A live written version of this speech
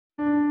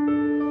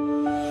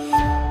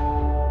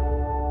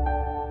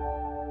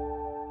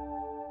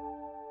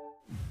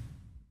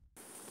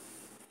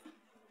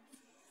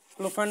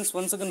friends,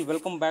 once again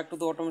welcome back to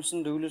the automation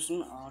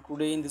revolution.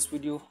 Today in this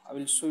video I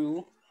will show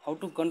you how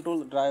to control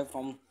the drive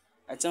from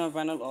HMI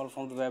panel or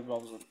from the web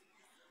browser.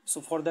 So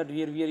for that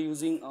we are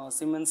using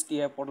Siemens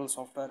TI portal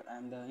software,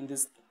 and in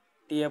this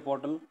TI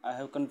portal I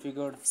have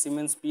configured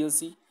Siemens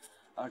PLC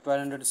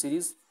 1200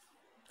 series,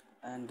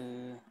 and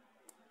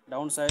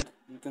downside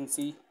you can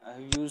see I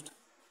have used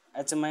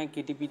HMI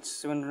KTP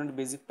 700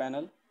 basic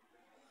panel.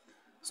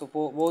 So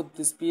for both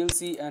this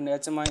PLC and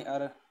HMI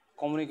are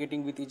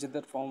communicating with each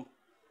other from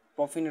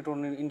Profinet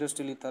on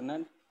Industrial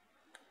Ethernet,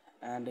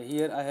 and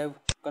here I have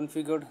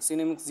configured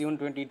Siemens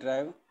G120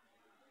 drive.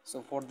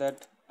 So for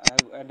that I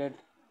have added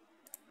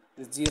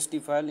this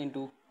GST file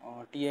into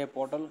TI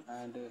portal,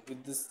 and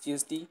with this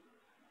GST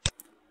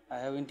I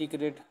have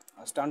integrated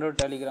a standard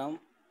telegram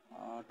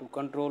to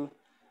control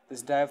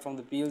this drive from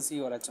the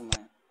PLC or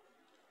HMI.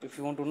 If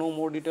you want to know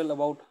more detail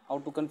about how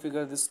to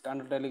configure this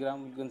standard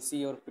telegram, you can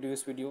see our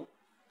previous video.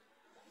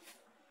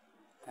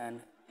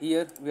 And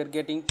here we are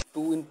getting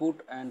two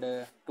input and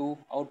two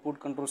output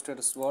control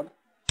status word,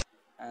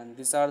 and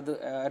these are the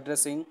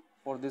addressing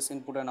for this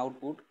input and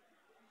output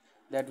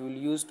that we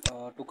will use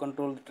to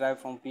control the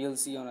drive from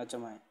PLC on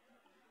HMI.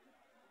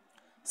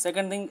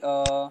 Second thing,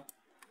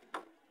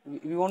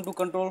 we want to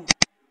control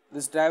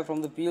this drive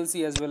from the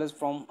PLC as well as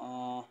from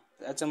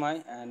the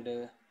HMI,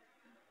 and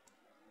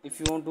if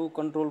you want to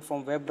control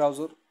from web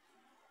browser,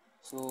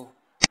 so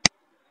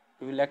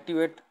we will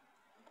activate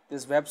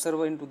this web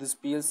server into this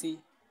PLC.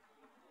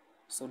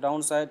 So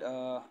downside,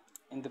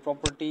 in the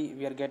property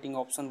we are getting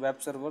option web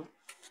server,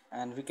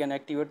 and we can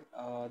activate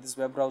this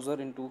web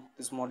browser into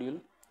this module.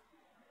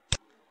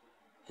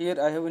 Here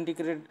I have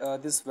integrated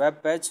this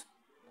web page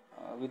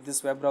with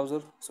this web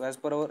browser. So as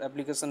per our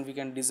application we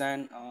can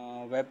design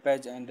web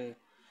page, and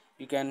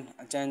you can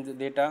change the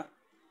data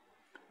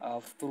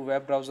through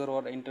web browser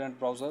or internet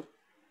browser.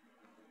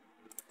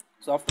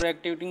 So after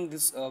activating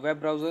this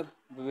web browser,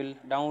 we will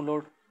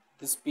download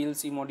this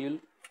PLC module,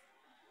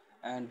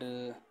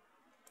 and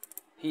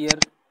here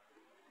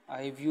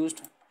I have used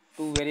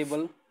two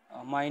variable,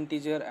 my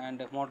integer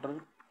and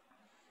motor.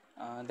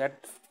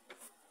 That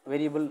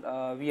variable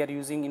we are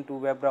using into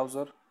web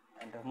browser,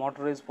 and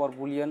motor is for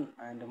boolean,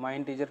 and my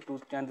integer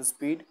to change the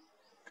speed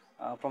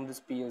from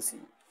this PLC.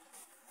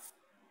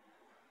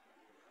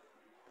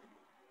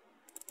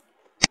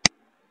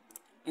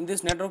 In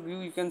this network view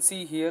you can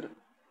see here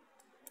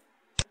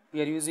we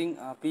are using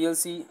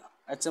PLC,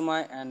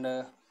 HMI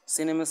and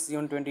Siemens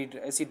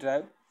G120 AC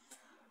Drive,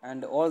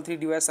 and all three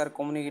devices are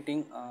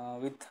communicating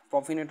with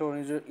Profinet or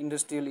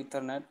Industrial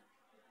Ethernet.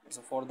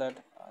 So for that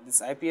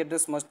this IP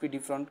address must be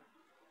different.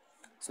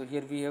 So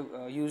here we have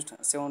used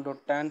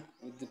 7.10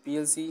 with the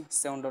PLC,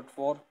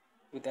 7.4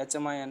 with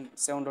HMI and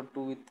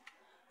 7.2 with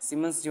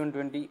Siemens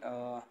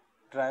G120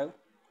 drive.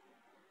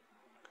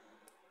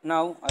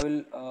 Now I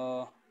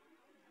will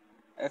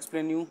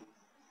explain you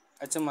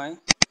HMI.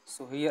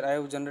 So here I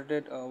have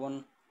generated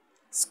one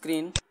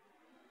screen,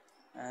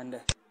 and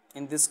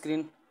in this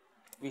screen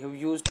we have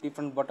used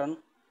different button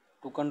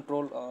to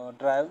control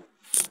drive.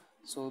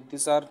 So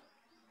these are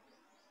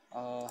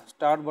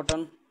start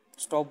button,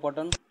 stop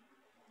button.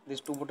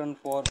 These two button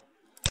for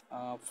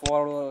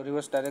forward or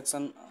reverse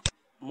direction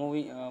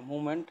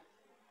movement.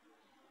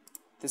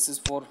 This is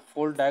for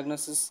fault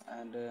diagnosis,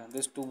 and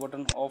this two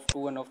button off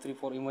 2 and off 3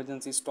 for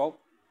emergency stop.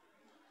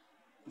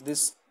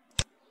 This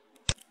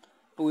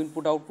two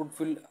input output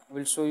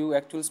will show you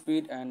actual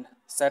speed and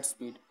set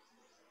speed.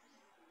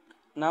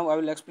 Now I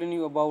will explain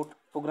you about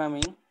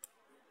programming.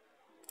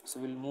 So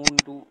we'll move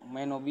into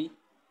main OB.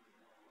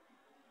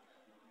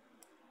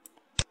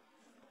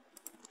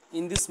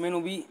 In this main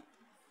OB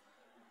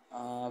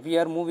we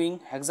are moving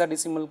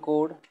hexadecimal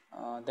code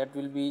that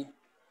will be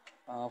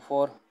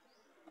for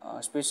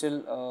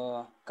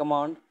special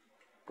command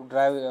to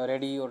drive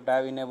ready or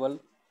drive enable,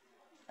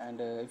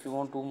 and if you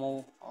want to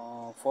move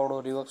forward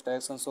or reverse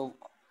direction. So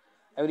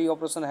every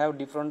operation have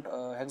different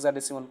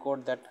hexadecimal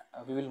code that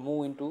we will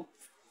move into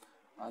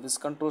this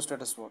control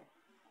status word.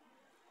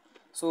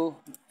 So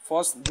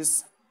first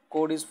this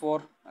code is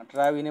for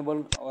drive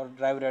enable or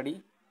drive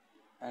ready,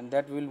 and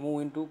that will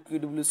move into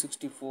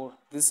QW64.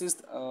 This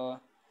is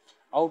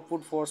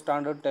output for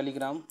standard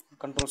telegram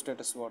control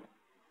status word.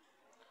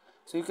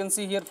 So you can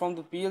see here from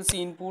the PLC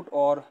input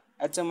or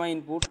HMI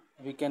input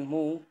we can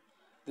move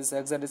this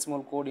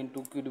hexadecimal code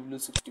into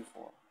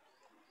QW64.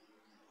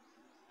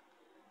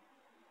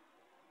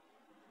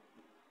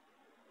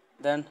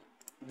 Then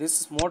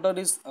this motor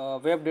is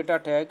web data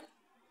tag.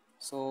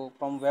 So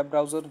from web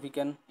browser we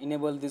can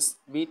enable this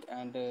bit,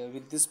 and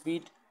with this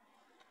bit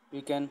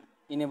we can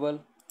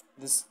enable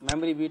this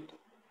memory bit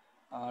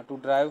to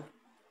drive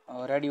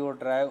ready or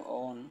drive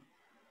on.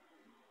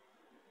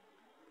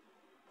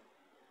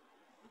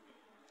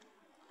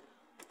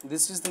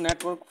 This is the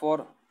network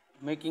for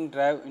making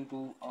drive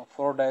into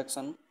forward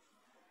direction.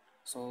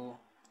 So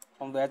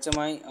from the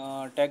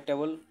HMI tag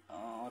table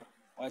or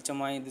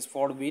HMI this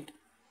forward bit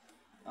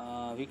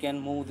we can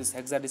move this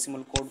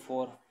hexadecimal code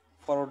for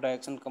forward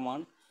direction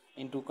command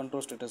into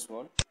control status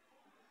word.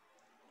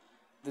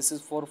 This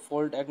is for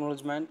fault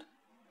acknowledgement,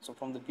 So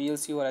from the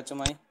PLC or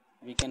HMI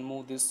we can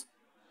move this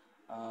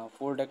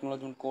fault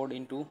acknowledgement code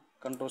into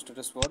control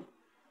status word.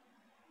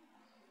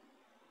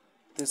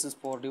 This is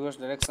for reverse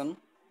direction.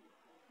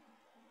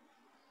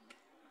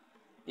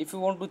 If you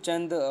want to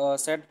change the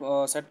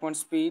set point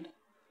speed,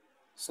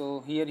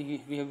 so here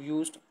we have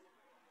used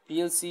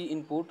PLC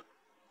input,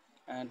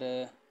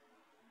 and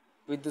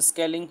with the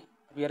scaling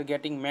we are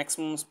getting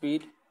maximum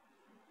speed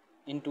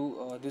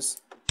into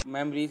this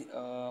memory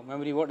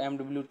word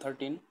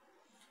MW13,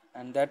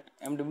 and that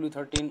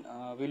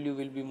MW13 value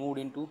will be moved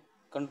into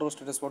control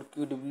status word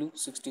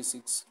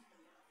QW66.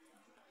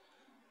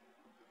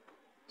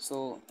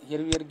 So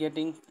here we are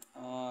getting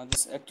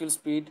this actual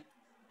speed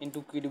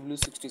into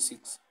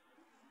QW66.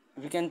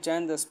 We can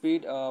change the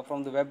speed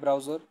from the web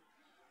browser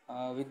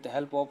with the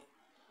help of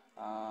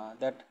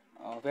that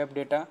web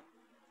data.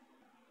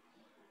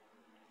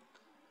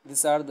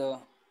 These are the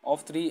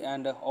OFF3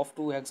 and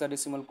OFF2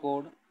 hexadecimal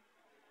code,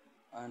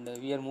 and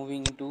we are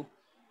moving into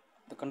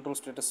the control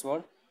status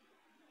word.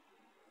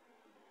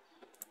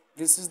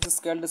 This is the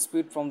scaled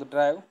speed from the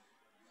drive.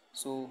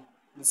 So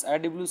this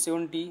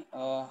IW70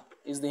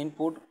 is the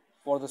input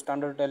for the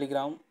standard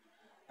telegram,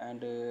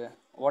 and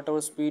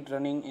whatever speed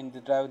running in the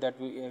drive that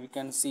we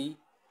can see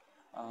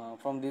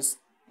from this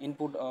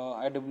input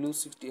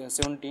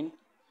IW17.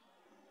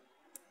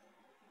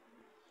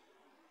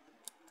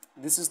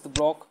 This is the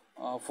block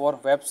for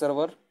web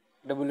server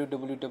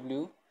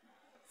www,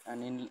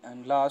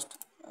 and last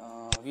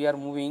we are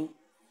moving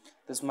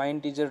this my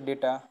integer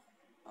data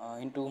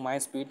into my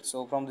speed.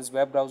 So from this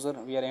web browser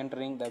we are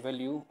entering the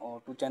value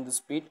to change the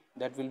speed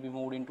that will be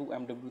moved into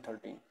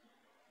MW13.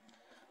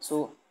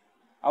 So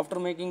after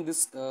making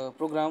this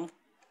program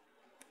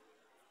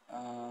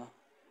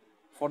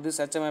for this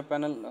HMI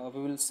panel,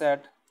 we will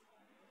set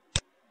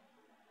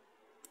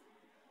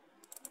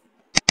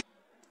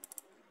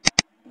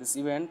this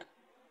event.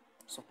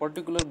 So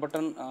particular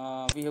button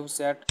we have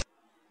set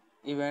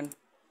event.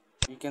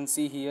 You can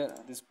see here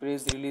this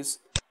press release,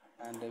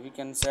 and we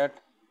can set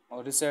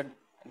or reset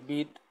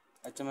beat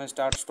HMI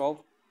start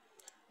stop.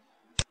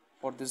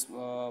 For this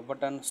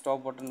button,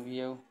 stop button, we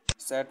have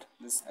set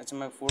this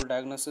HMI fault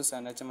diagnosis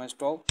and HMI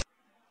stop.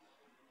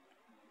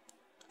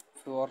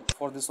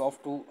 For this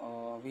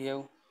OFF2 we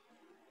have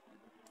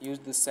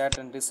used this set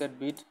and reset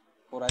bit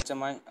for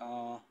HMI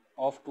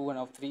OFF2 and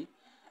OFF3.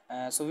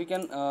 So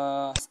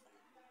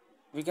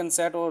we can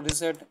set or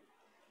reset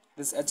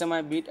this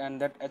HMI bit, and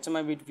that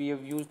HMI bit we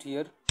have used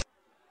here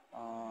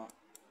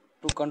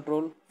to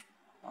control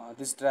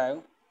this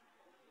drive.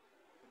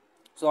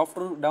 So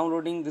after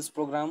downloading this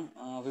program,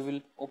 we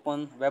will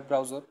open web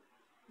browser.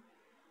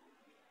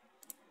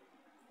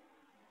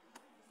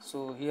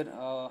 So here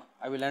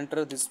I will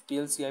enter this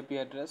PLC IP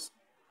address.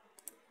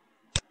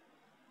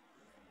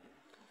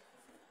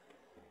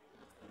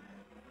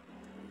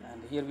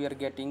 And here we are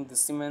getting the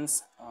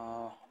Siemens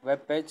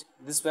web page.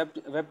 This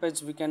web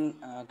page we can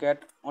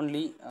get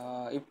only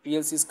if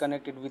PLC is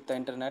connected with the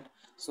internet.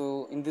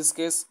 So in this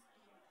case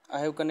I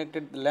have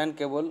connected the LAN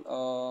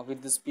cable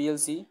with this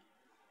PLC,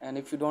 and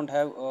if you don't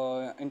have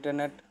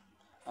internet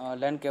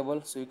LAN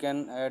cable, so you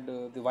can add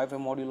the Wi-Fi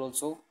module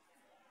also.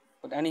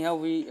 But anyhow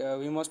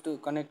we must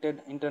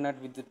connected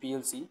internet with the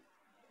PLC.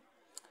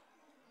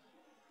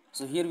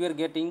 So here we are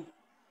getting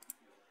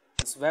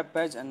this web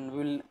page, and we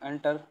will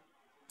enter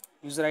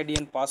user ID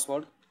and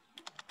password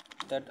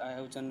that I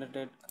have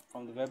generated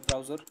from the web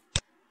browser,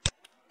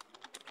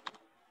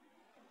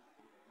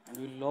 and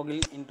we will log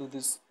in into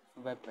this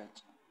web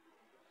page.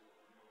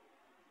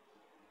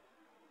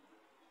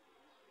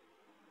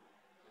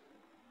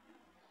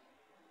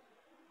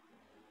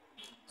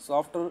 So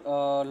after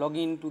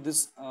logging into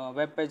this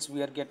web page,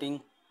 we are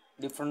getting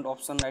different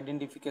option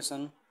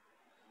identification,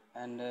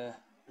 and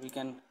we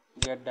can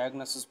get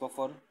diagnosis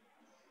buffer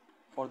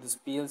for this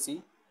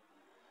PLC,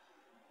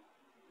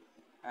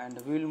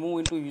 and we will move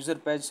into user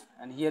page,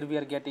 and here we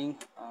are getting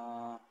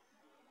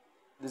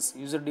this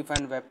user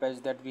defined web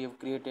page that we have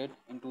created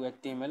into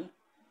HTML,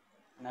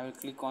 and I will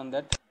click on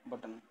that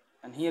button,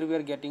 and here we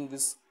are getting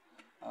this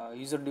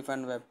user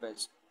defined web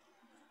page.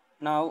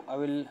 Now I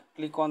will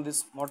click on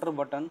this motor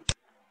button.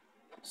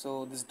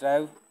 So this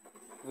drive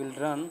will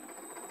run,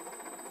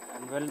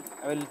 and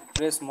I will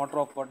press motor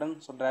off button,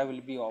 so drive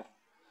will be off.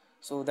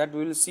 So that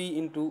we will see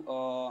into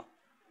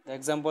the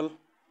example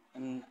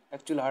in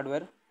actual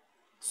hardware.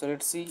 So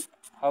let's see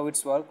how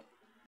it's work.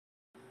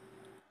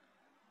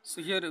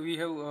 So here we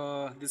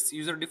have this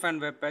user defined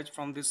web page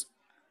from this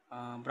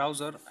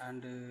browser,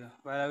 and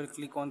while I will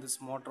click on this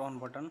motor on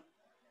button,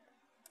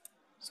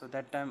 so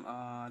that time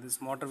this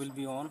motor will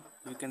be on.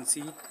 You can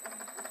see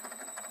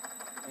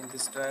in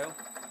this drive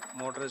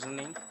motor is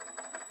running,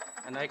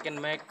 and I can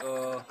make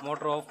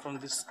motor off from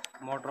this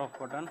motor off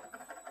button.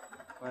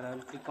 While I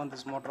will click on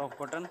this motor off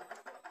button,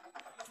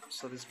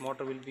 so this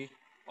motor will be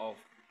off.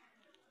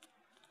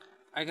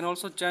 I can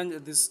also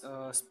change this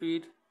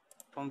speed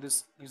from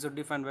this user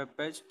defined web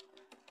page.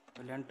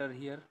 I will enter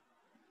here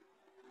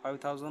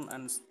 5000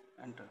 and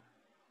enter,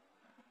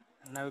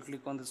 and I will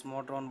click on this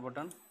motor on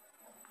button.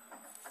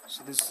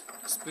 So this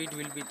speed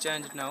will be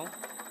changed now.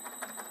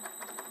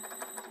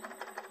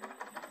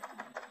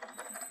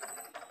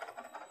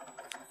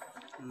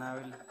 Now I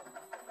will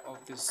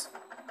off this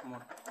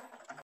mode.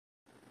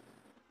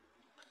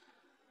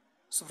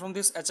 So from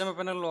this HMI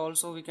panel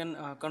also we can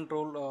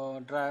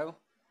control drive,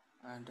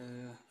 and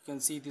you can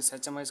see this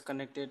HMI is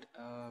connected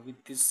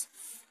with this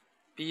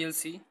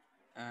PLC,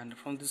 and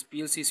from this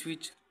PLC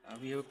switch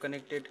we have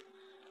connected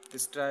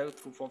this drive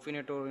through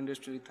Profinet or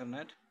Industrial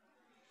Ethernet.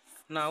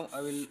 Now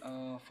I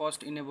will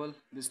first enable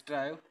this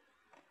drive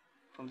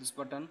from this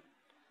button,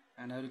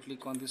 and I will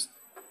click on this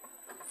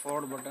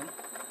forward button.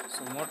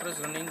 So motor is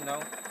running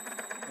now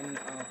in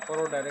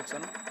forward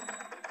direction,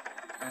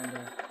 and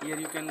here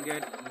you can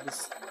get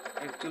this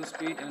actual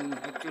speed and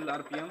actual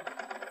RPM.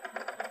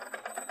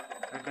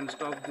 I can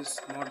stop this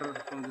motor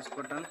from this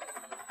button.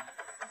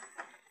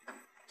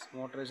 This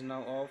motor is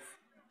now off.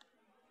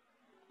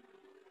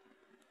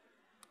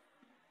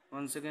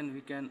 Once again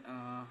we can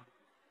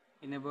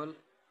enable,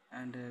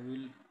 and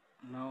we'll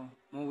now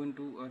move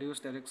into a reverse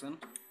direction.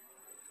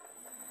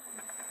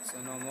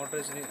 So now motor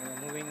is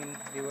moving in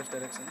reverse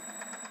direction.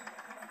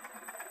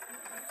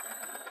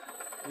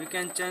 We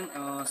can change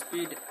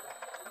speed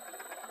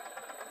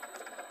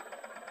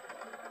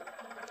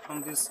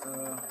from this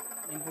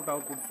input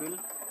output field.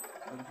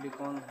 I will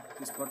click on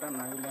this button.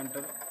 I will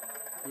enter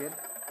here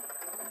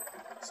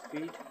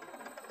speed.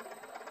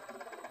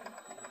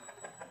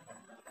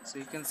 So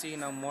you can see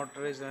now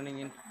motor is running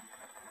in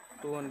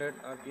 200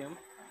 RPM,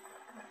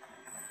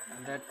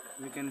 and that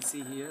we can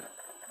see here.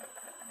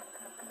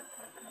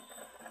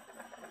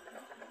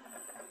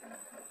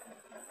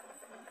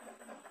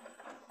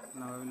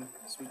 Now I will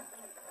switch